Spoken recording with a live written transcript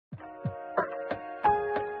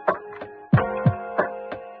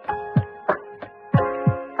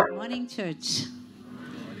morning, church.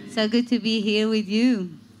 So good to be here with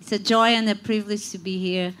you. It's a joy and a privilege to be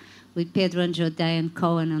here with Pedro and Jode and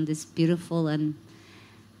Cohen on this beautiful and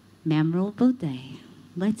memorable day.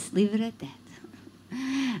 Let's leave it at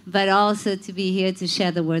that. But also to be here to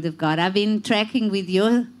share the Word of God. I've been tracking with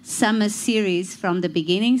your summer series from the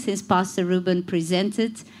beginning since Pastor Ruben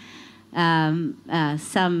presented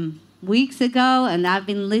some weeks ago, and I've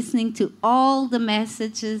been listening to all the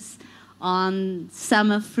messages on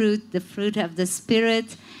summer fruit, the fruit of the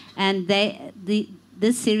Spirit, and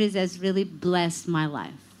this series has really blessed my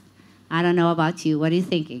life. I don't know about you. What are you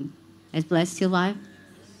thinking? Has blessed your life?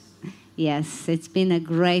 Yes, it's been a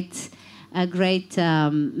great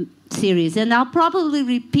series, and I'll probably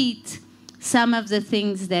repeat some of the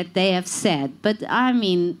things that they have said. But I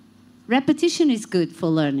mean, repetition is good for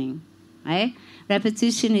learning, right?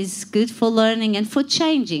 Repetition is good for learning and for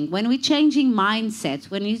changing. When we're changing mindsets,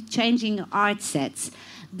 when we're changing art sets,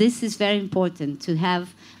 this is very important to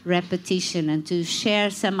have repetition and to share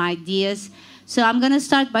some ideas. So I'm going to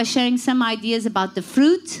start by sharing some ideas about the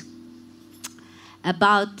fruit,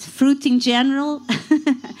 about fruit in general,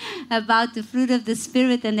 about the fruit of the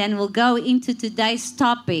Spirit, and then we'll go into today's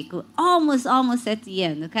topic, almost at the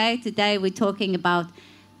end, okay? Today we're talking about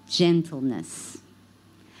gentleness.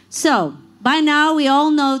 So, by now, we all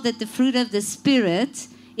know that the fruit of the Spirit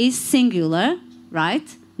is singular,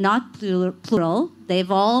 right? Not plural. They've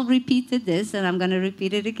all repeated this, and I'm going to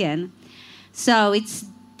repeat it again. So it's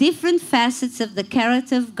different facets of the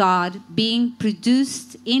character of God being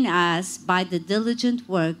produced in us by the diligent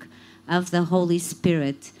work of the Holy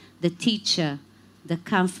Spirit, the teacher, the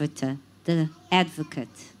comforter, the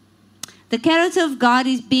advocate. The character of God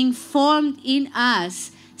is being formed in us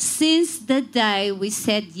since the day we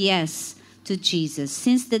said yes to Jesus,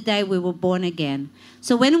 since the day we were born again.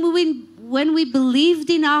 So when we believed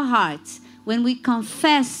in our hearts, when we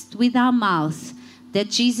confessed with our mouth that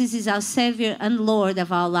Jesus is our Savior and Lord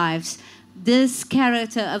of our lives, this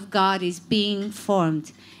character of God is being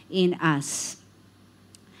formed in us.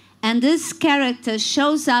 And this character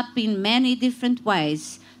shows up in many different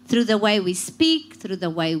ways, through the way we speak, through the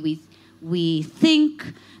way we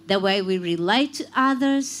think, the way we relate to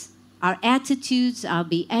others, our attitudes, our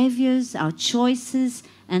behaviors, our choices,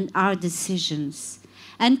 and our decisions.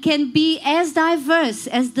 And can be as diverse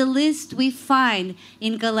as the list we find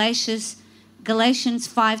in Galatians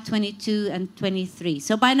 5:22 and 23.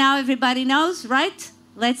 So by now everybody knows, right?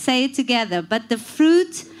 Let's say it together. But the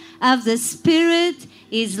fruit of the Spirit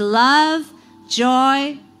is love,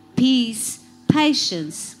 joy, peace,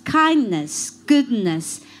 patience, kindness,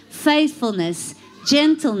 goodness, faithfulness,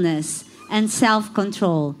 gentleness, and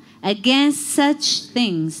self-control. Against such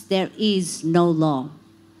things there is no law.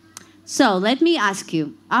 So let me ask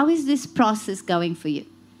you, how is this process going for you?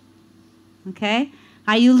 Okay?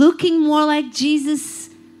 Are you looking more like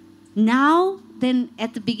Jesus now than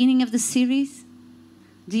at the beginning of the series?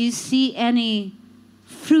 Do you see any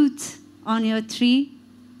fruit on your tree?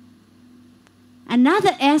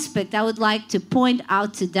 Another aspect I would like to point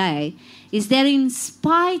out today is that in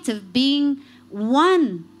spite of being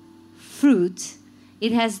one fruit,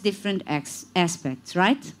 it has different aspects,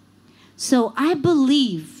 right? So I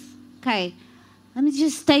believe, okay, let me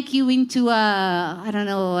just take you into I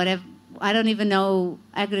don't even know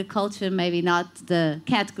agriculture, maybe not the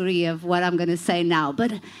category of what I'm going to say now.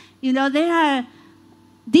 But, you know, there are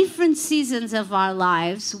different seasons of our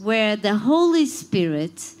lives where the Holy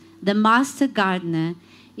Spirit, the master gardener,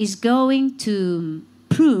 is going to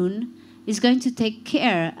prune, is going to take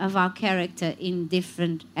care of our character in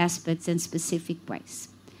different aspects and specific ways.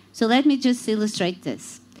 So let me just illustrate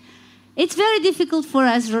this. It's very difficult for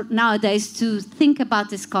us nowadays to think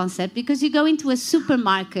about this concept because you go into a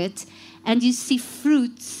supermarket and you see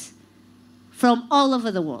fruits from all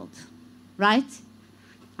over the world, right?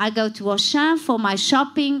 I go to Auchan for my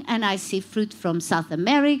shopping and I see fruit from South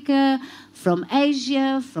America, from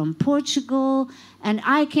Asia, from Portugal, and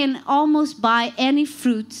I can almost buy any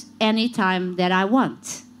fruit anytime that I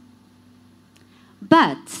want.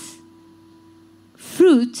 But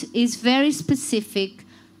fruit is very specific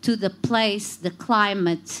to the place, the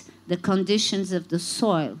climate, the conditions of the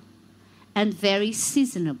soil, and very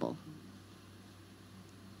seasonable.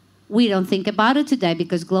 We don't think about it today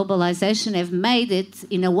because globalization have made it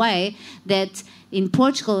in a way that in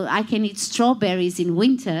Portugal I can eat strawberries in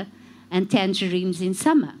winter and tangerines in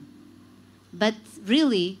summer. But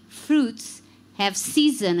really, fruits have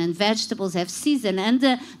season and vegetables have season. And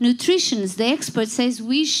the nutritionists, the expert says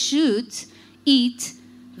we should eat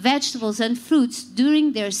vegetables and fruits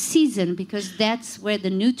during their season because that's where the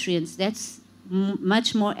nutrients, that's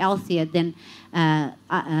much more healthier than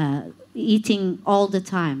eating all the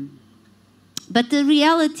time. But the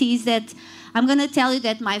reality is that I'm going to tell you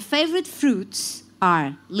that my favorite fruits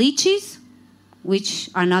are lychees, which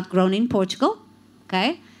are not grown in Portugal.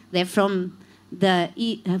 Okay, they're from the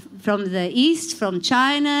east, from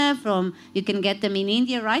China. You can get them in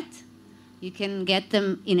India, right? You can get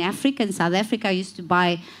them in Africa. In South Africa, I used to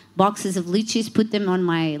buy boxes of lychees, put them on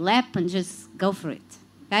my lap, and just go for it.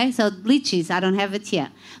 Okay, so lychees, I don't have it here.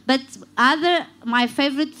 But my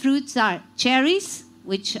favorite fruits are cherries,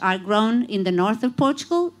 which are grown in the north of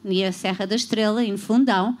Portugal, near Serra da Estrela, in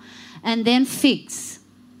Fundão, and then figs,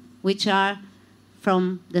 which are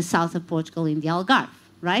from the south of Portugal in the Algarve,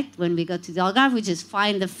 right? When we go to the Algarve, we just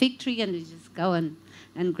find a fig tree and we just go and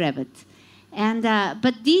grab it.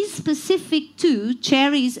 But these specific two,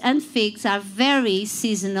 cherries and figs, are very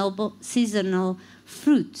seasonal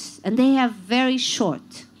fruits, and they have very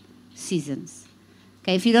short seasons.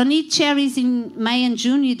 Okay, if you don't eat cherries in May and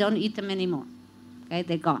June, you don't eat them anymore. Okay,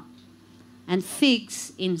 they're gone. And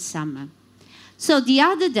figs in summer. So the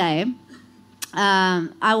other day,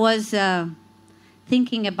 I was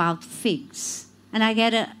thinking about figs. And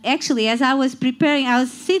actually, as I was preparing, I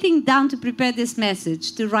was sitting down to prepare this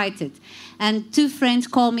message, to write it. And two friends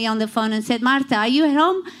called me on the phone and said, Marta, are you at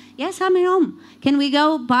home? Yes, I'm at home. Can we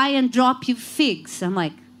go buy and drop you figs? I'm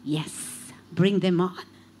like, yes, bring them on.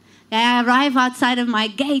 I arrive outside of my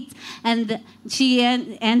gate, and she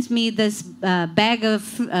hands me this bag of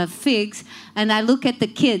figs, and I look at the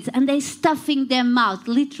kids, and they're stuffing their mouth,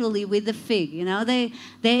 literally, with the fig. You know, they're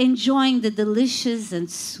enjoying the delicious and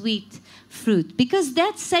sweet fruit. Because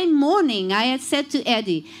that same morning, I had said to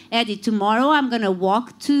Eddie, tomorrow I'm going to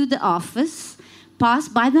walk to the office, pass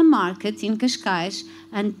by the market in Cascais,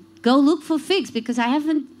 and go look for figs, because I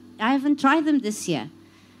haven't tried them this year.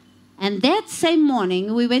 And that same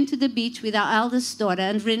morning, we went to the beach with our eldest daughter,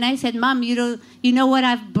 and Renee said, Mom, you know what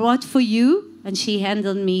I've brought for you? And she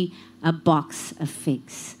handed me a box of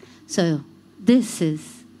figs. So this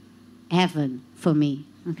is heaven for me,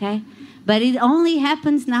 okay? But it only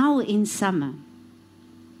happens now in summer.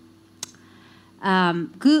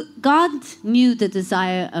 God knew the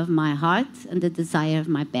desire of my heart and the desire of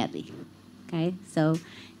my belly, okay? So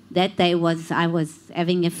that day I was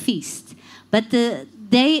having a feast. But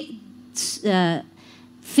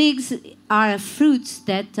figs are fruits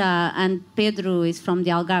that, and Pedro is from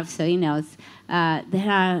the Algarve, so he knows, they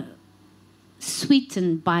are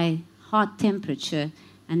sweetened by hot temperature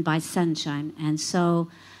and by sunshine. And so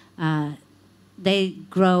they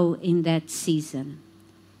grow in that season.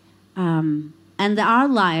 And our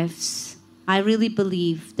lives, I really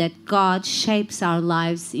believe that God shapes our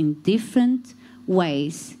lives in different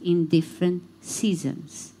ways, in different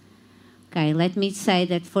seasons. Okay, let me say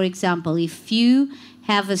that, for example, if you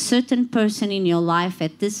have a certain person in your life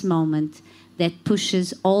at this moment that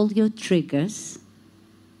pushes all your triggers,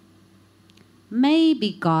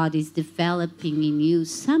 maybe God is developing in you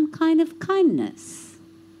some kind of kindness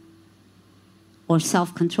or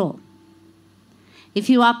self-control. If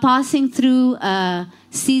you are passing through a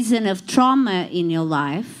season of trauma in your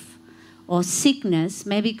life or sickness,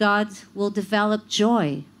 maybe God will develop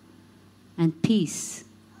joy and peace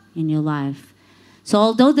in your life. So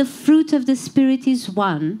although the fruit of the Spirit is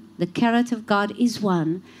one, the character of God is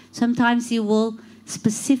one, sometimes He will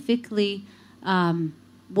specifically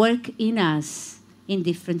work in us in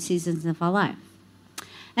different seasons of our life.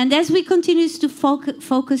 And as we continue to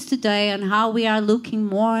focus today on how we are looking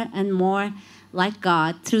more and more like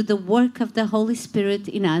God through the work of the Holy Spirit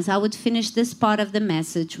in us, I would finish this part of the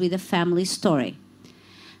message with a family story.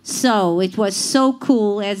 So it was so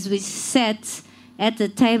cool as we sat at the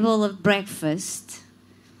table of breakfast.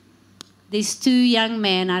 These two young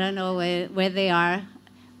men, I don't know where they are,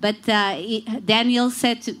 but Daniel,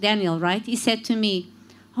 right? He said to me,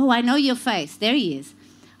 oh, I know your face. There he is.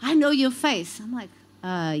 I know your face. I'm like,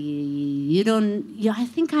 you don't, I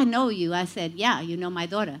think I know you. I said, yeah, you know my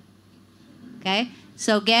daughter. Okay?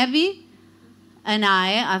 So Gabby and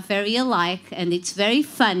I are very alike, and it's very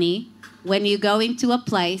funny when you go into a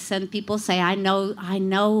place and people say, I know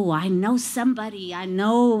somebody, I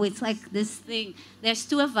know, it's like this thing. There's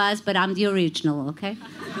two of us, but I'm the original, okay?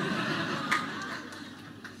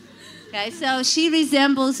 Okay, so she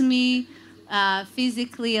resembles me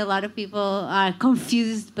physically. A lot of people are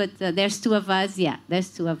confused, but there's two of us. Yeah,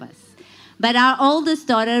 there's two of us. But our oldest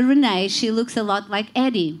daughter, Renee, she looks a lot like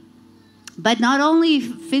Eddie. But not only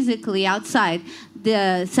physically outside.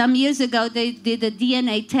 Some years ago, they did a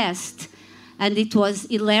DNA test. And it was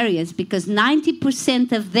hilarious because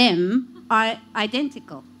 90% of them are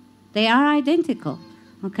identical. They are identical,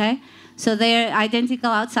 okay? So they're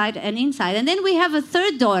identical outside and inside. And then we have a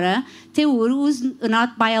third daughter, Teur, who's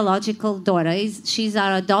not biological daughter. She's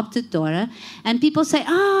our adopted daughter. And people say,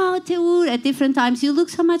 oh, Teur, at different times, you look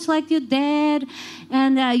so much like your dad.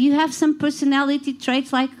 And you have some personality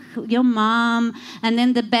traits like your mom. And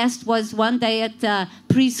then the best was one day at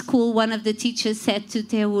preschool, one of the teachers said to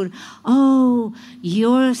Teur, oh,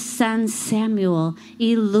 your son Samuel,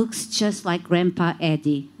 he looks just like Grandpa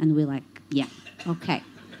Eddie. And we're like, yeah, okay,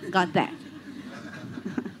 got that.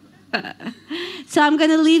 So I'm going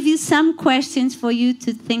to leave you some questions for you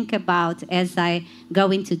to think about as I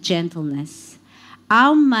go into gentleness.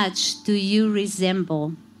 How much do you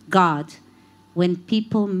resemble God when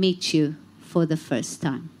people meet you for the first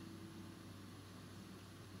time?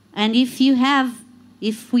 And if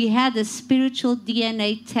we had a spiritual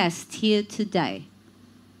DNA test here today,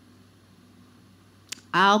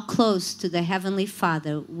 how close to the Heavenly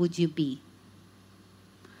Father would you be?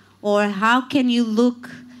 Or how can you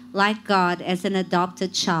look like God as an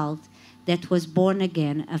adopted child that was born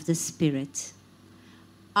again of the Spirit?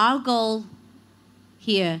 Our goal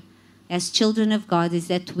here as children of God is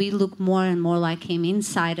that we look more and more like Him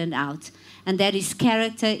inside and out, and that His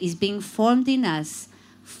character is being formed in us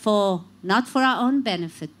not for our own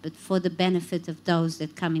benefit, but for the benefit of those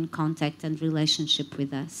that come in contact and relationship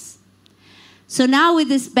with us. So now with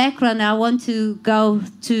this background, I want to go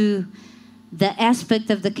to the aspect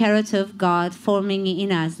of the character of God forming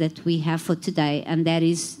in us that we have for today, and that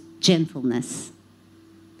is gentleness.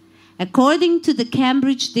 According to the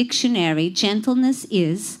Cambridge Dictionary, gentleness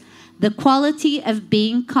is the quality of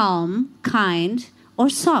being calm, kind, or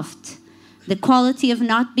soft, the quality of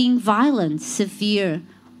not being violent, severe,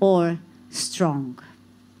 or strong.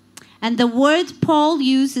 And the word Paul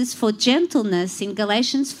uses for gentleness in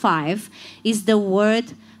Galatians 5 is the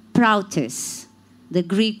word prautes, the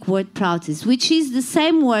Greek word prautes, which is the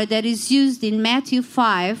same word that is used in Matthew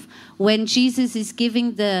 5 when Jesus is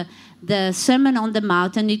giving the Sermon on the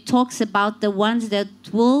Mount, and it talks about the ones that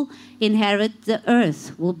will inherit the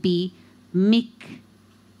earth, will be meek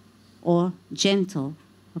or gentle.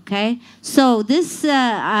 Okay? So this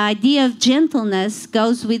idea of gentleness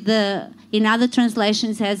goes with in other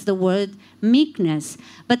translations has the word meekness.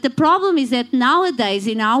 But the problem is that nowadays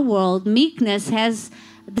in our world, meekness has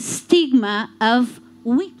the stigma of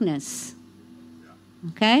weakness.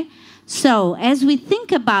 Okay? So as we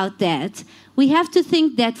think about that, we have to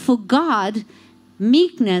think that for God,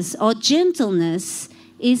 meekness or gentleness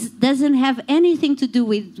doesn't have anything to do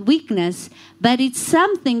with weakness, but it's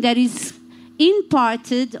something that is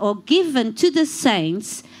imparted or given to the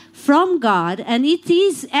saints from God, and it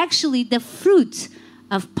is actually the fruit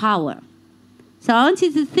of power. So I want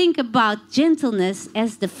you to think about gentleness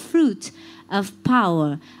as the fruit of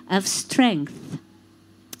power, of strength.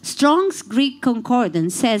 Strong's Greek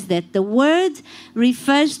Concordance says that the word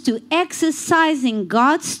refers to exercising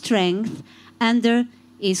God's strength under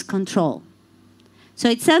His control. So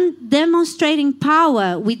it's demonstrating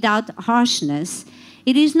power without harshness.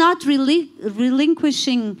 It is not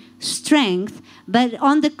relinquishing strength, but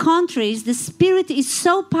on the contrary, the Spirit is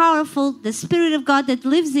so powerful, the Spirit of God that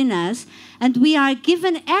lives in us, and we are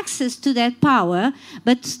given access to that power.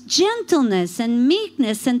 But gentleness and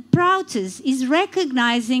meekness and prautes is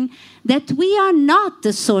recognizing that we are not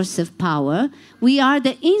the source of power. We are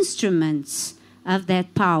the instruments of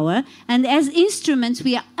that power. And as instruments,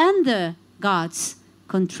 we are under God's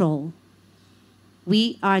control.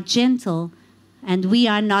 We are gentle, and we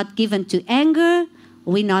are not given to anger.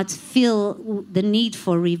 We not feel the need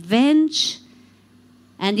for revenge.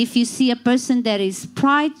 And if you see a person that is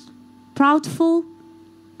proudful,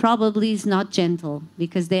 probably is not gentle,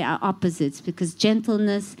 because they are opposites, because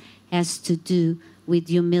gentleness has to do with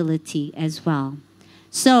humility as well.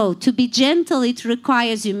 So to be gentle, it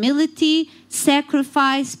requires humility,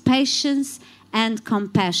 sacrifice, patience, and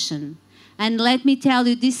compassion. And let me tell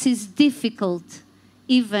you, this is difficult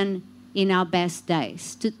even in our best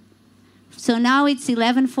days. So now it's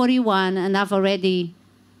 11:41, and I've already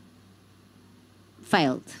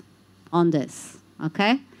failed on this,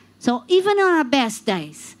 okay? So even on our best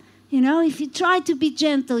days, if you try to be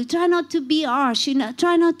gentle, you try not to be harsh,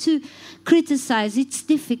 try not to criticize, it's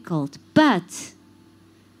difficult. But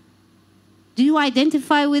do you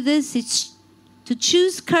identify with this? It's to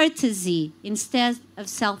choose courtesy instead of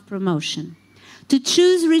self-promotion, to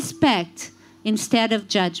choose respect instead of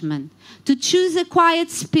judgment, to choose a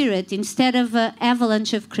quiet spirit instead of an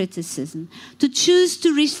avalanche of criticism, to choose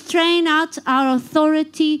to restrain out our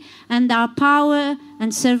authority and our power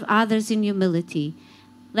and serve others in humility.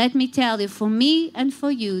 Let me tell you, for me and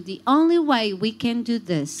for you, the only way we can do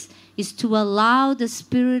this is to allow the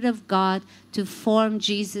Spirit of God to form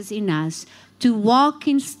Jesus in us, to walk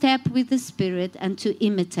in step with the Spirit and to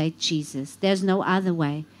imitate Jesus. There's no other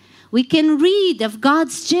way. We can read of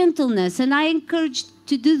God's gentleness, and I encourage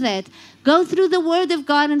to do that. Go through the Word of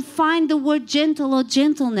God and find the word gentle or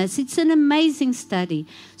gentleness. It's an amazing study.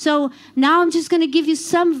 So now I'm just going to give you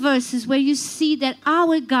some verses where you see that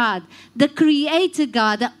our God, the Creator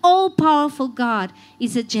God, the all-powerful God,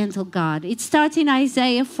 is a gentle God. It starts in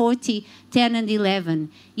Isaiah 40, 10 and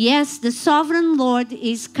 11. Yes, the sovereign Lord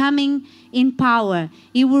is coming in power.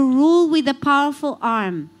 He will rule with a powerful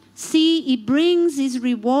arm. See, he brings his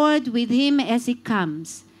reward with him as he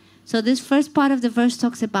comes. So this first part of the verse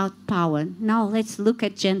talks about power. Now let's look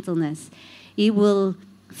at gentleness. He will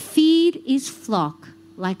feed his flock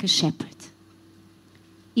like a shepherd.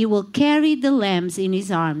 He will carry the lambs in his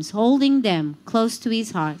arms, holding them close to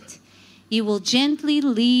his heart. He will gently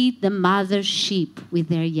lead the mother sheep with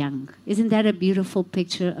their young. Isn't that a beautiful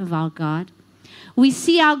picture of our God? We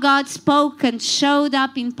see how God spoke and showed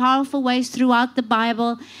up in powerful ways throughout the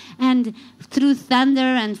Bible and through thunder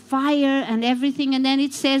and fire and everything. And then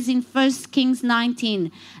it says in 1 Kings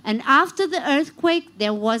 19, and after the earthquake,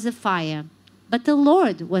 there was a fire, but the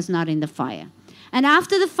Lord was not in the fire. And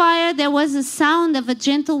after the fire, there was a sound of a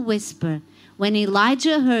gentle whisper. When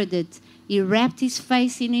Elijah heard it, he wrapped his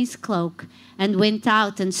face in his cloak and went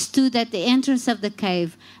out and stood at the entrance of the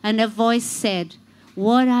cave. And a voice said,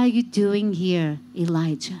 what are you doing here,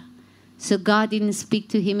 Elijah? So God didn't speak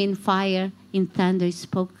to him in fire, in thunder. He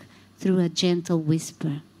spoke through a gentle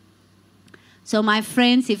whisper. So my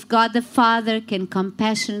friends, if God the Father can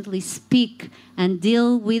compassionately speak and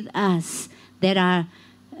deal with us that are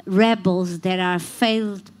rebels, that are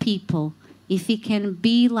failed people, if he can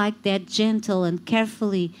be like that, gentle and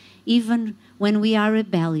carefully, even when we are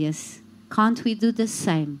rebellious, can't we do the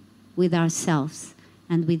same with ourselves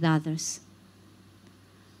and with others?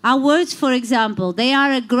 Our words, for example, they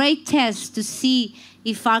are a great test to see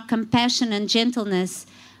if our compassion and gentleness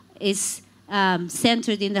is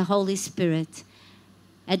centered in the Holy Spirit.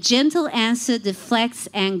 A gentle answer deflects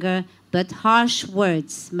anger, but harsh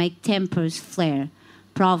words make tempers flare.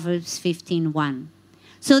 Proverbs 15:1.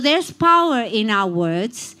 So there's power in our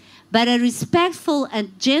words, but a respectful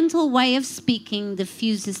and gentle way of speaking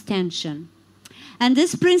diffuses tension. And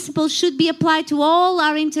this principle should be applied to all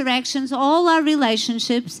our interactions, all our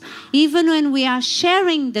relationships, even when we are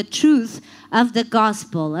sharing the truth of the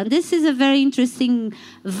gospel. And this is a very interesting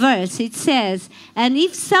verse. It says, and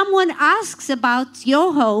if someone asks about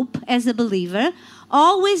your hope as a believer,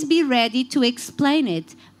 always be ready to explain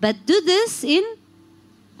it. But do this in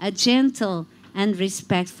a gentle and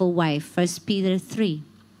respectful way. 1 Peter 3.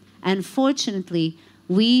 Unfortunately,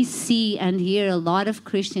 we see and hear a lot of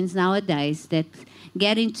Christians nowadays that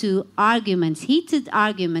get into arguments, heated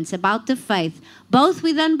arguments about the faith, both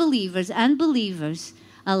with unbelievers and believers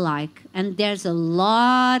alike. And there's a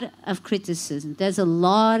lot of criticism. There's a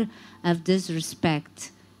lot of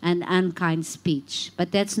disrespect and unkind speech.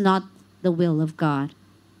 But that's not the will of God.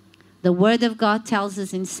 The Word of God tells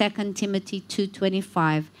us in 2 Timothy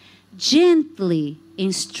 2:25, gently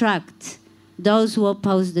instruct those who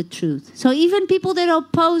oppose the truth. So even people that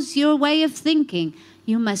oppose your way of thinking,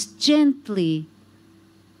 you must gently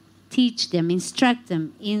teach them, instruct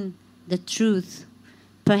them in the truth.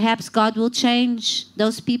 Perhaps God will change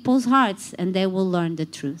those people's hearts and they will learn the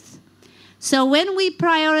truth. So when we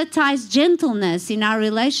prioritize gentleness in our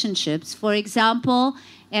relationships, for example,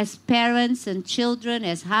 as parents and children,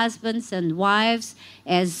 as husbands and wives,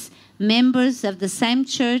 as members of the same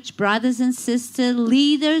church, brothers and sisters,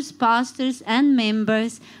 leaders, pastors, and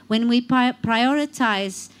members, when we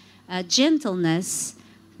prioritize gentleness,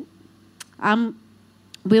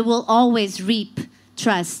 we will always reap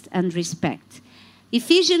trust and respect.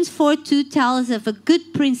 Ephesians 4:2 tells us of a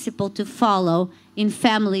good principle to follow in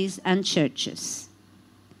families and churches.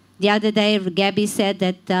 The other day, Gabby said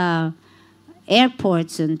that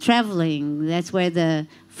airports and traveling, that's where the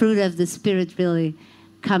fruit of the Spirit really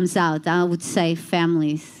comes out. I would say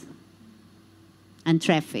families and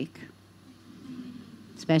traffic,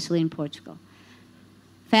 especially in Portugal.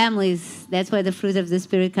 Families, that's where the fruit of the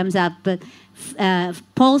Spirit comes out. But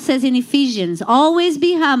Paul says in Ephesians, always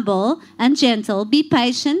be humble and gentle, be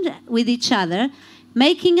patient with each other,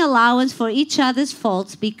 making allowance for each other's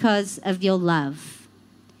faults because of your love.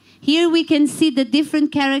 Here we can see the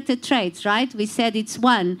different character traits, right? We said it's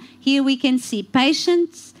one. Here we can see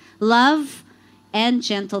patience, love, and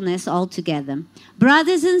gentleness all together.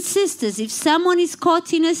 Brothers and sisters, if someone is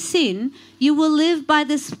caught in a sin, you will live by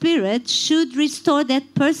the Spirit, should restore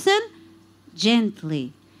that person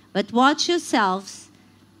gently. But watch yourselves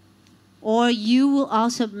or you will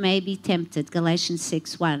also may be tempted. Galatians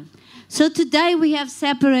 6:1. So today we have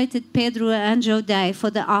separated Pedro and Jodai for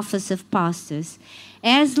the office of pastors.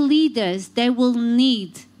 As leaders, they will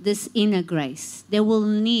need this inner grace. They will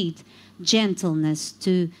need gentleness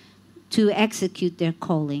to execute their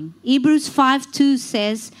calling. Hebrews 5:2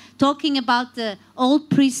 says, talking about the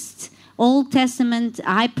Old Testament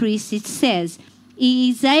high priest, it says, he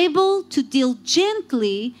is able to deal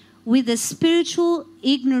gently with the spiritual,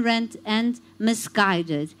 ignorant, and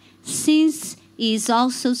misguided, since he is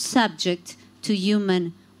also subject to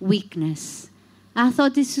human weakness. I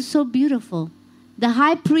thought this is so beautiful. The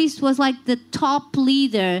high priest was like the top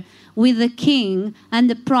leader with the king and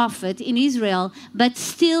the prophet in Israel, but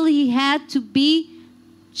still he had to be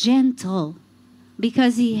gentle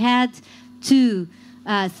because he had to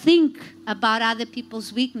think about other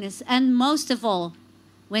people's weakness. And most of all,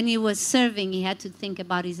 when he was serving, he had to think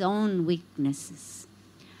about his own weaknesses.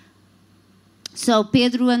 So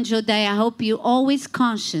Pedro and Jodai, I hope you're always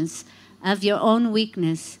conscious of your own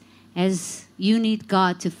weakness as you need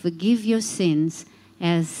God to forgive your sins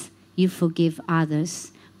as you forgive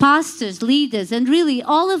others. Pastors, leaders, and really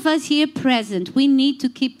all of us here present, we need to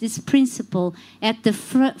keep this principle at the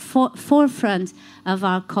forefront of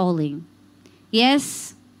our calling.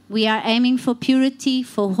 Yes, we are aiming for purity,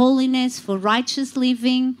 for holiness, for righteous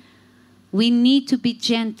living. We need to be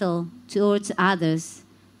gentle towards others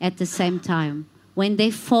at the same time when they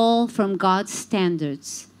fall from God's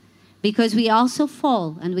standards. Because we also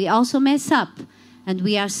fall and we also mess up and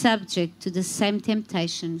we are subject to the same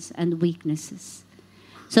temptations and weaknesses.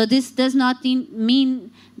 So this does not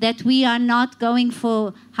mean that we are not going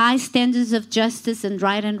for high standards of justice and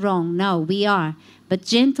right and wrong. No, we are. But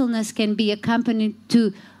gentleness can be accompanied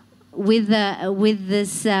with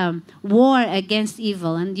this war against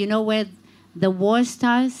evil. And you know where the war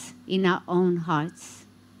starts? In our own hearts.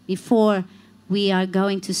 Before we are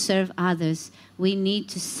going to serve others, we need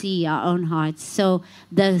to see our own hearts. So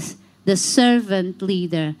the servant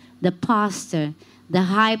leader, the pastor, the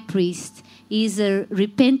high priest is a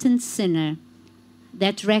repentant sinner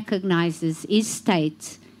that recognizes his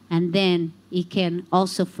state, and then he can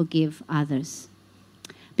also forgive others.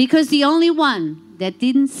 Because the only one that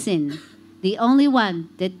didn't sin, the only one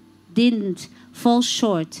that didn't fall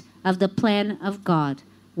short of the plan of God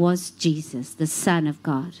was Jesus, the Son of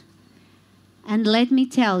God. And let me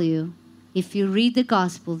tell you, if you read the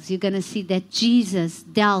Gospels, you're going to see that Jesus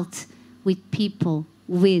dealt with people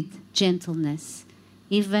with gentleness,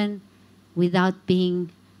 even without being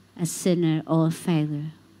a sinner or a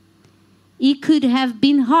failure. He could have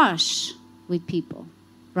been harsh with people,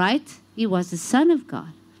 right? He was the Son of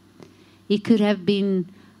God. He could have been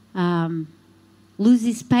lose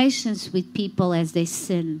his patience with people as they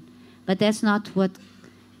sin. But that's not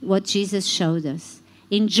what Jesus showed us.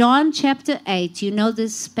 In John chapter 8, you know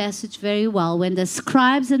this passage very well, when the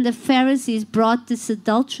scribes and the Pharisees brought this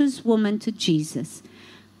adulterous woman to Jesus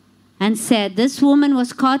and said, this woman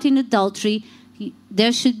was caught in adultery,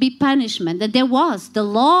 there should be punishment. And there was. The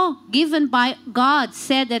law given by God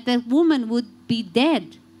said that that woman would be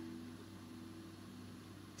dead.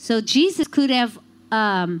 So Jesus could have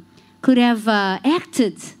acted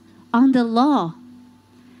on the law.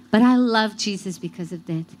 But I love Jesus because of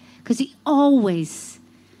that. Because he always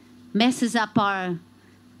messes up our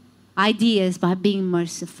ideas by being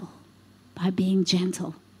merciful, by being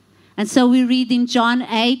gentle. And so we read in John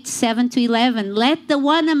 8, 7-11, let the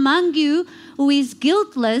one among you who is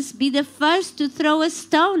guiltless be the first to throw a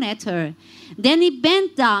stone at her. Then he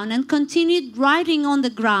bent down and continued writing on the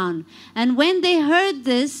ground. And when they heard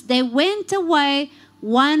this, they went away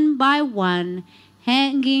one by one,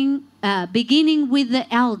 beginning with the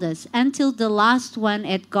elders, until the last one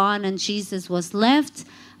had gone and Jesus was left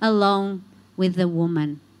alone with the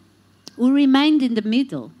woman, who remained in the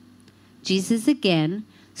middle. Jesus again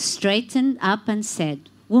straightened up and said,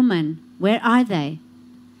 woman, where are they?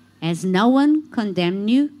 Has no one condemned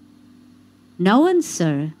you? No one,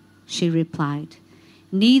 sir, she replied.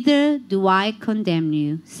 Neither do I condemn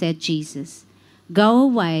you, said Jesus. Go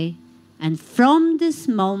away, and from this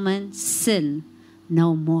moment sin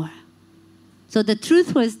no more. So the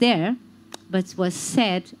truth was there, but was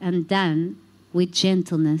said and done with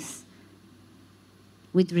gentleness,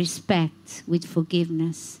 with respect, with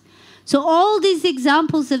forgiveness. So all these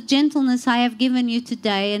examples of gentleness I have given you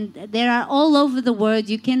today, and they are all over the Word.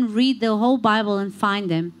 You can read the whole Bible and find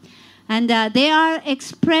them. And they are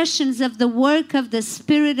expressions of the work of the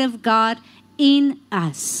Spirit of God in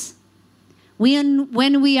us.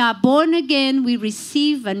 When we are born again, we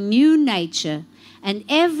receive a new nature. And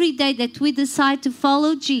every day that we decide to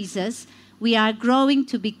follow Jesus, we are growing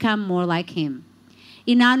to become more like Him.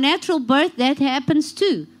 in our natural birth, that happens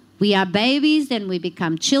too. We are babies, then we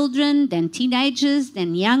become children, then teenagers,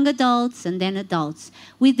 then young adults, and then adults.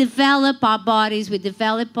 We develop our bodies, we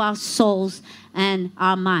develop our souls and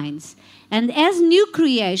our minds. And as new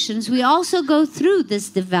creations, we also go through this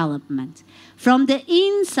development from the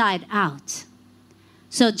inside out.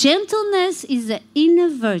 So gentleness is the inner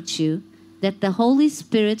virtue that the Holy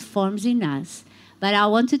Spirit forms in us. But I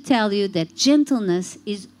want to tell you that gentleness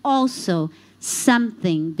is also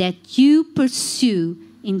something that you pursue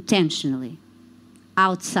intentionally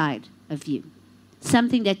outside of you.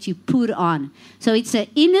 Something that you put on. So it's an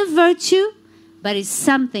inner virtue, but it's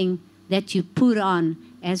something that you put on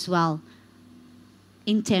as well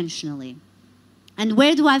intentionally. And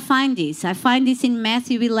where do I find this? I find this in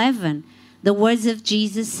Matthew 11. The words of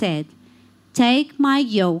Jesus said, "Take my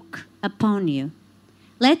yoke upon you.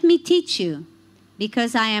 Let me teach you,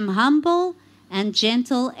 because I am humble and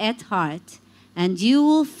gentle at heart, and you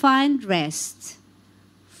will find rest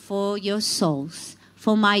for your souls.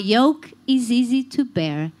 For my yoke is easy to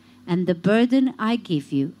bear, and the burden I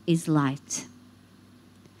give you is light."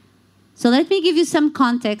 So let me give you some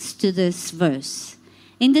context to this verse.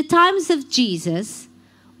 In the times of Jesus,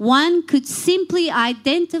 one could simply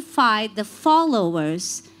identify the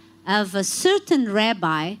followers of a certain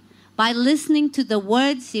rabbi by listening to the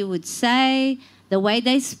words he would say, the way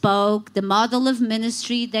they spoke, the model of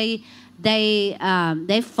ministry they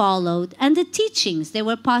followed, and the teachings they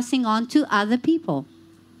were passing on to other people.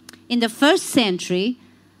 In the first century,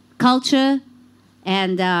 culture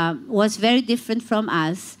was very different from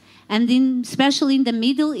us. And especially in the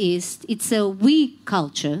Middle East, it's a we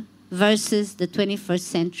culture versus the 21st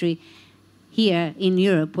century here in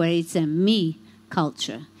Europe, where it's a me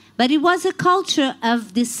culture. But it was a culture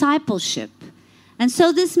of discipleship. And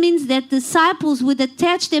so this means that disciples would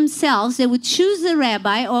attach themselves, they would choose a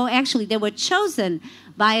rabbi, or actually they were chosen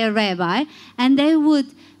by a rabbi, and they would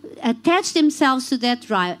attach themselves to that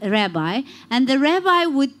rabbi, and the rabbi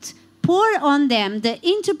would pour on them the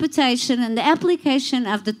interpretation and the application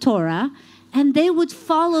of the Torah, and they would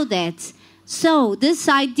follow that. So this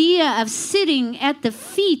idea of sitting at the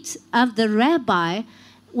feet of the rabbi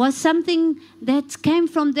was something that came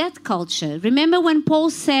from that culture. Remember when Paul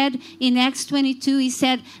said in Acts 22, he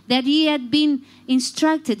said that he had been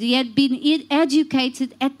instructed, he had been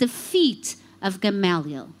educated at the feet of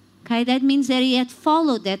Gamaliel. Okay, that means that he had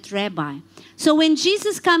followed that rabbi. So when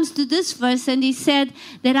Jesus comes to this verse and he said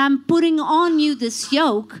that I'm putting on you this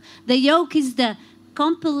yoke, the yoke is the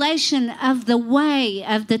compilation of the way,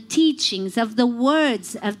 of the teachings, of the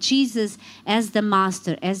words of Jesus as the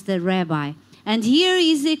master, as the rabbi. And here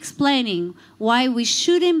he's explaining why we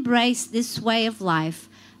should embrace this way of life,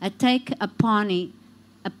 take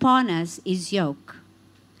upon us his yoke.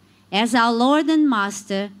 As our Lord and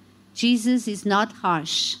Master, Jesus is not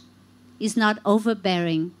harsh, is not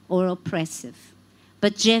overbearing or oppressive,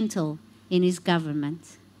 but gentle in his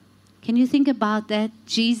government. Can you think about that?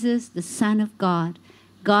 Jesus, the Son of God,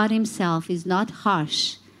 God himself, is not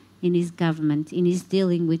harsh in his government, in his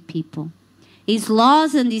dealing with people. His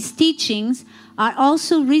laws and his teachings are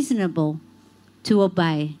also reasonable to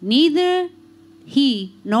obey. Neither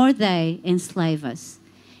he nor they enslave us.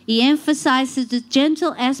 He emphasizes the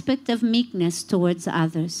gentle aspect of meekness towards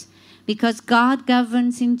others. Because God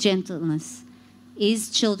governs in gentleness, his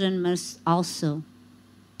children must also.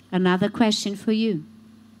 Another question for you.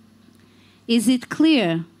 Is it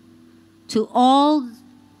clear to all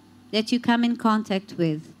that you come in contact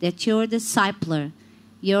with that your discipler,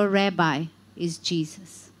 your rabbi, is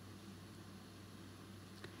Jesus?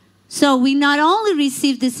 So we not only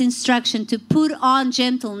receive this instruction to put on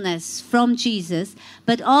gentleness from Jesus,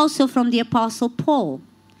 but also from the Apostle Paul.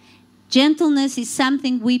 Gentleness is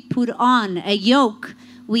something we put on, a yoke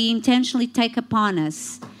we intentionally take upon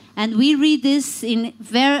us. And we read this in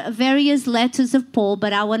various letters of Paul,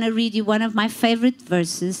 but I want to read you one of my favorite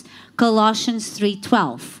verses, Colossians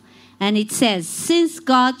 3:12. And it says, "Since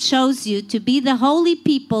God chose you to be the holy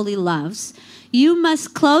people he loves, you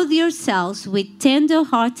must clothe yourselves with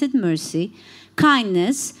tender-hearted mercy,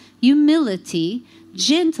 kindness, humility,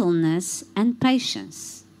 gentleness, and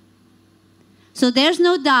patience." So there's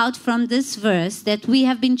no doubt from this verse that we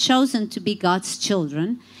have been chosen to be God's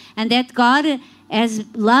children, and that God has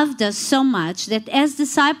loved us so much that as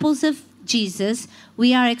disciples of Jesus,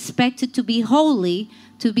 we are expected to be holy,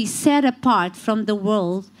 to be set apart from the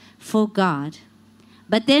world for God.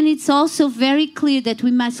 But then it's also very clear that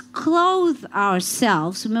we must clothe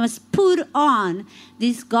ourselves, we must put on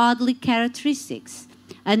these godly characteristics.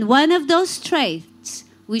 And one of those traits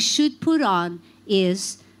we should put on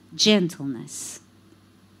is gentleness.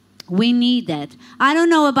 We need that. I don't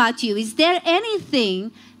know about you. Is there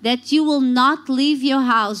anything that you will not leave your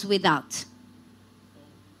house without?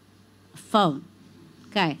 A phone.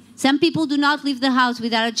 Okay. Some people do not leave the house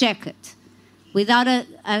without a jacket, without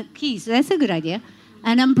a keys. That's a good idea.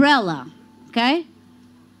 An umbrella. Okay.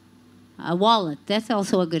 A wallet. That's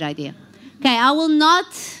also a good idea. Okay. I will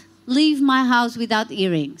not leave my house without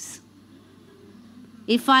earrings.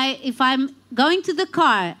 If I'm going to the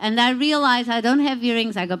car and I realize I don't have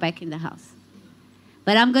earrings, I go back in the house.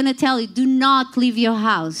 But I'm going to tell you, do not leave your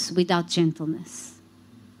house without gentleness.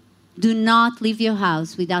 Do not leave your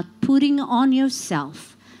house without putting on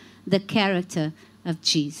yourself the character of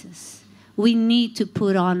Jesus. We need to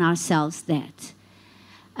put on ourselves that.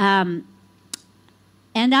 And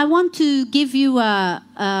I want to give you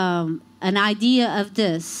an idea of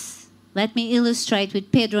this. Let me illustrate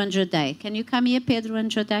with Pedro and Jode. Can you come here, Pedro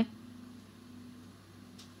and Jode?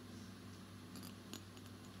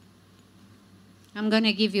 I'm going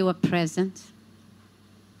to give you a present.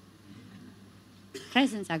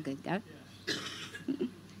 Presents are good, girl.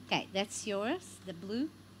 Okay, that's yours, the blue.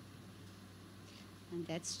 And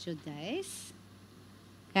that's Jode's.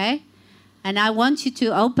 Okay? And I want you to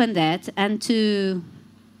open that and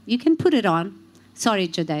you can put it on. Sorry,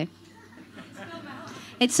 Jode.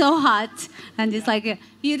 It's so hot, and it's like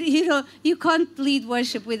you can't lead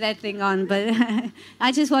worship with that thing on. But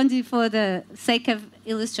I just wanted, for the sake of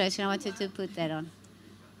illustration, I wanted to put that on.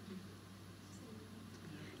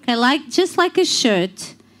 Okay, just like a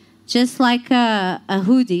shirt, just like a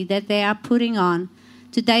hoodie that they are putting on.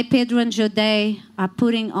 Today, Pedro and Jode are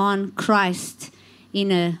putting on Christ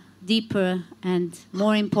in a deeper and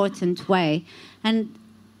more important way. And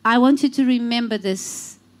I want you to remember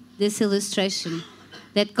this illustration.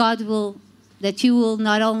 That you will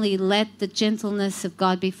not only let the gentleness of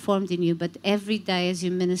God be formed in you, but every day as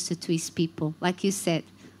you minister to His people, like you said,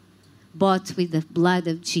 bought with the blood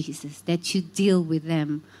of Jesus, that you deal with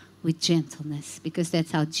them with gentleness, because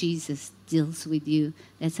that's how Jesus deals with you.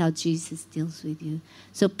 That's how Jesus deals with you.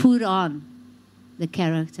 So put on the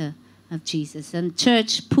character of Jesus. And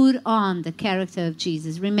church, put on the character of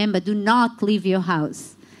Jesus. Remember, do not leave your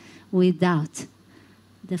house without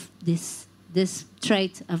this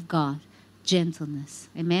trait of God, gentleness.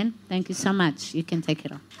 Amen? Thank you so much. You can take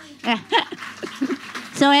it off.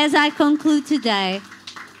 So as I conclude today,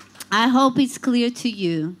 I hope it's clear to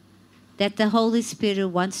you that the Holy Spirit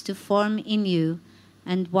wants to form in you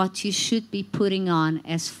and what you should be putting on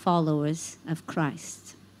as followers of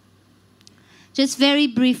Christ. Just very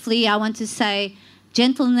briefly, I want to say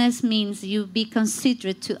gentleness means you be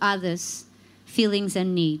considerate to others' feelings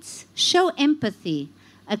and needs. Show empathy.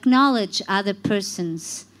 Acknowledge other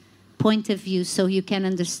person's point of view so you can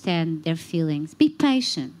understand their feelings. Be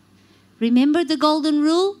patient. Remember the golden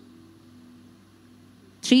rule?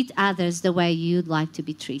 Treat others the way you'd like to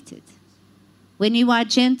be treated. When you are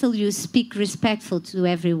gentle, you speak respectful to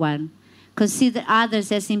everyone. Consider others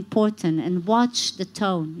as important and watch the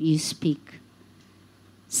tone you speak.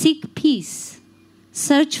 Seek peace.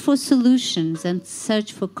 Search for solutions and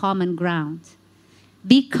search for common ground.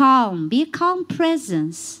 Be calm. Be a calm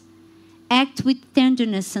presence. Act with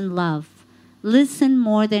tenderness and love. Listen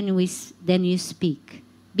more than you speak.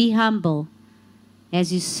 Be humble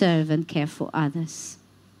as you serve and care for others.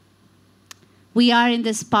 We are in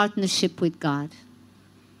this partnership with God.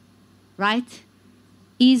 Right?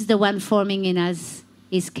 He's the one forming in us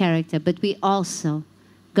His character, but we also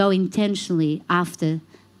go intentionally after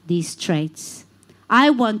these traits. I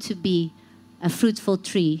want to be a fruitful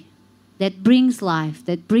tree that brings life,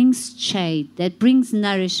 that brings shade, that brings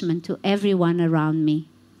nourishment to everyone around me.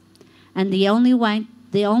 And the only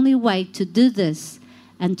way to do this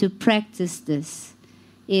and to practice this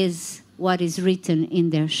is what is written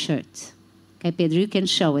in their shirt. Okay, Pedro, you can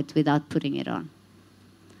show it without putting it on.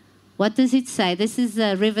 What does it say? This is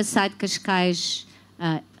the Riverside Cascais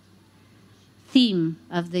theme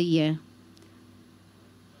of the year.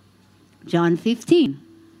 John 15.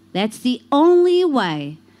 That's the only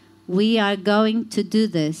way we are going to do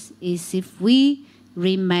this is if we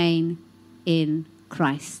remain in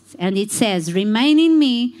Christ. And it says, remain in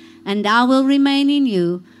me and I will remain in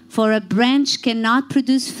you, for a branch cannot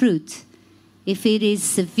produce fruit if it is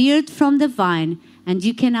severed from the vine, and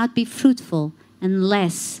you cannot be fruitful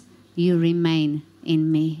unless you remain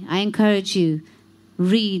in me. I encourage you,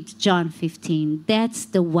 read John 15. That's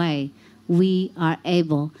the way we are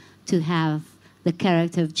able to have the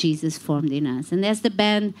character of Jesus formed in us. And as the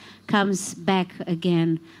band comes back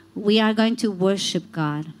again, we are going to worship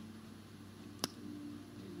God.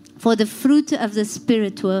 For the fruit of the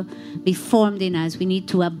Spirit to be formed in us, we need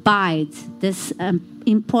to abide, this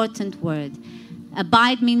important word,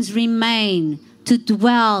 Abide means remain, to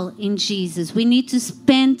dwell in Jesus. We need to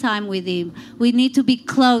spend time with Him. We need to be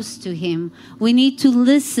close to Him. We need to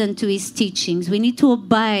listen to His teachings. We need to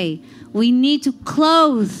obey. We need to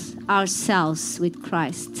clothe ourselves with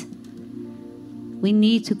Christ. We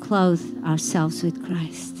need to clothe ourselves with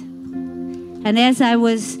Christ. And as I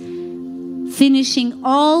was finishing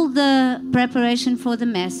all the preparation for the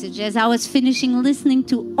message, as I was finishing listening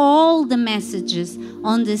to all the messages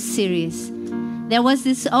on this series, there was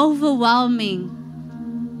this overwhelming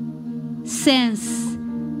sense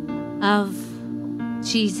of,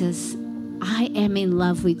 Jesus, I am in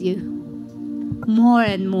love with you. More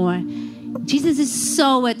and more. Jesus is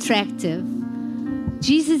so attractive.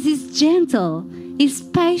 Jesus is gentle. He's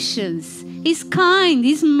patient. He's kind.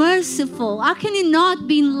 He's merciful. How can you not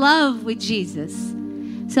be in love with Jesus?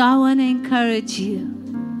 So I want to encourage you.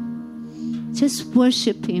 Just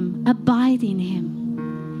worship Him. Abide in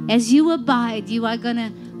Him. As you abide, you are going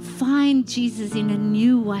to find Jesus in a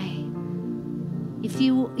new way. If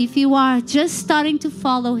you are just starting to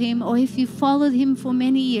follow Him, or if you followed Him for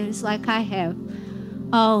many years like I have,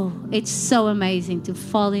 oh, it's so amazing to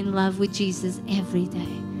fall in love with Jesus every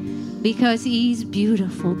day. Because He is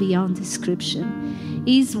beautiful beyond description.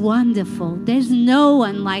 He's wonderful. There's no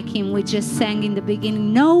one like Him. We just sang in the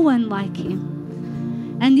beginning, no one like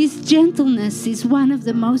Him. And His gentleness is one of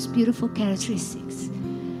the most beautiful characteristics.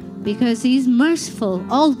 Because He's merciful.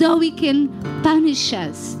 Although He can punish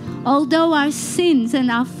us, although our sins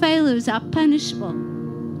and our failures are punishable,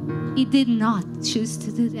 He did not choose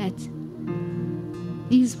to do that.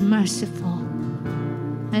 He's merciful.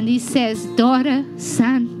 And He says, daughter,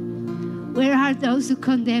 son, where are those who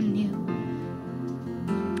condemn you?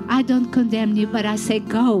 I don't condemn you, but I say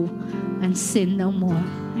go and sin no more.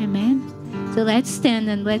 Amen? So let's stand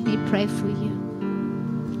and let me pray for you.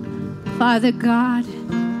 Father God,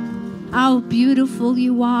 how beautiful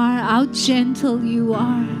you are, how gentle you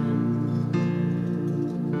are.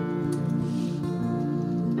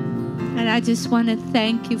 And I just want to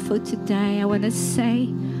thank you for today. I want to say,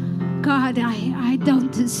 God, I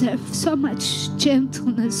don't deserve so much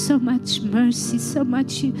gentleness, so much mercy, so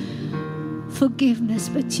much forgiveness,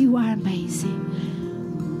 but you are amazing.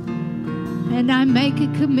 And I make a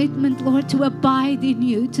commitment, Lord, to abide in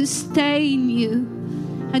you, to stay in you,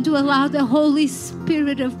 and to allow the Holy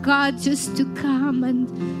Spirit of God just to come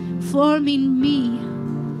and form in me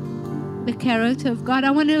the character of God.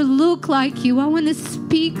 I want to look like you. I want to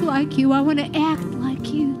speak like you. I want to act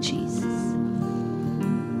like you, Jesus.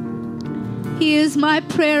 Here's my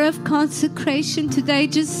prayer of consecration today.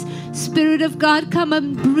 Just Spirit of God, come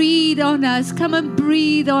and breathe on us. Come and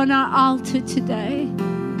breathe on our altar today.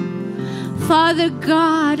 Father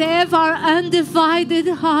God, have our undivided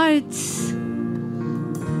hearts.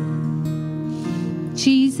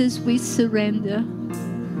 Jesus, we surrender.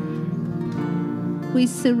 We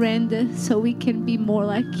surrender so we can be more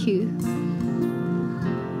like you.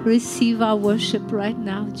 Receive our worship right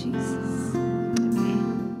now, Jesus.